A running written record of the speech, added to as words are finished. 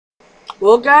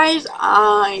Well guys,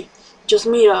 I just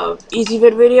made a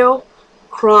EasyVid video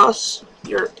across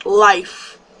your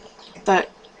life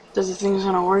that does the thing's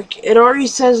gonna work. It already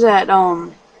says that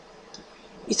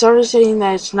it's already saying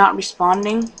that it's not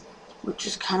responding, which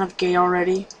is kind of gay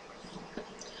already.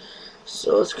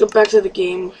 So let's go back to the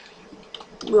game.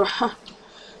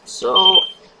 So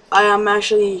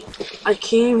I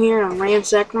came here and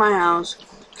ransacked my house,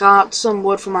 got some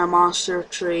wood from my monster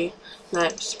tree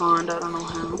that spawned, I don't know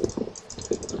how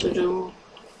to do.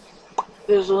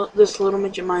 This little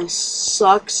midget mine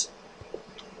sucks,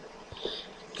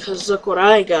 cause look what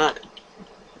I got.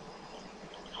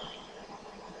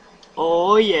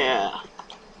 Oh yeah,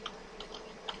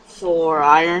 4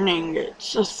 iron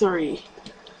ingots, a 3.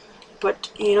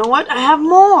 But you know what? I have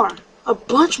more, a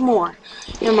bunch more,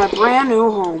 in my brand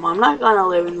new home. I'm not gonna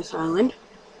live in this island.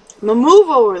 I'm gonna move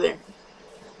over there.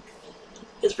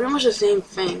 It's pretty much the same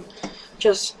thing,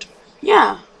 just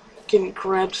yeah. Can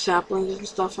grab saplings and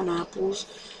stuff and apples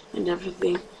and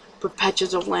everything. Put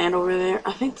patches of land over there.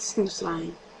 I think this thing's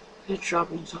dying. It's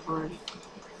dropping stuff already.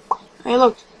 Hey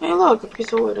look, a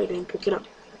piece of wood. I didn't pick it up.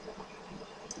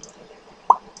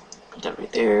 Put that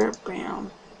right there. Bam.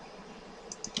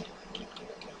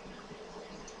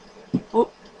 Oh,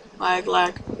 lag.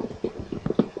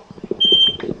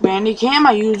 Bandicam,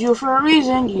 I used you for a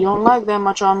reason. You don't lag that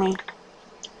much on me.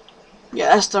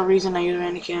 Yeah, that's the reason I use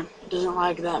Bandicam. It doesn't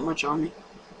lag that much on me.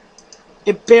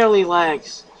 It barely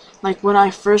lags. Like when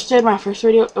I first did my first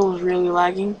video, it was really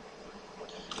lagging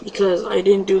because I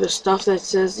didn't do the stuff that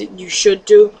says that you should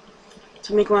do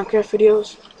to make Minecraft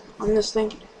videos on this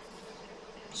thing.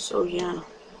 So yeah,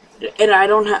 and I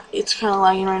don't have. It's kind of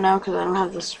lagging right now because I don't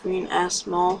have the screen as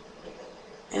small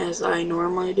as I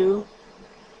normally do.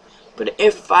 But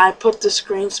if I put the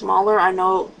screen smaller, I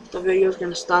know the video is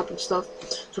gonna stop and stuff.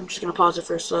 So I'm just gonna pause it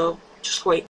first. So just wait.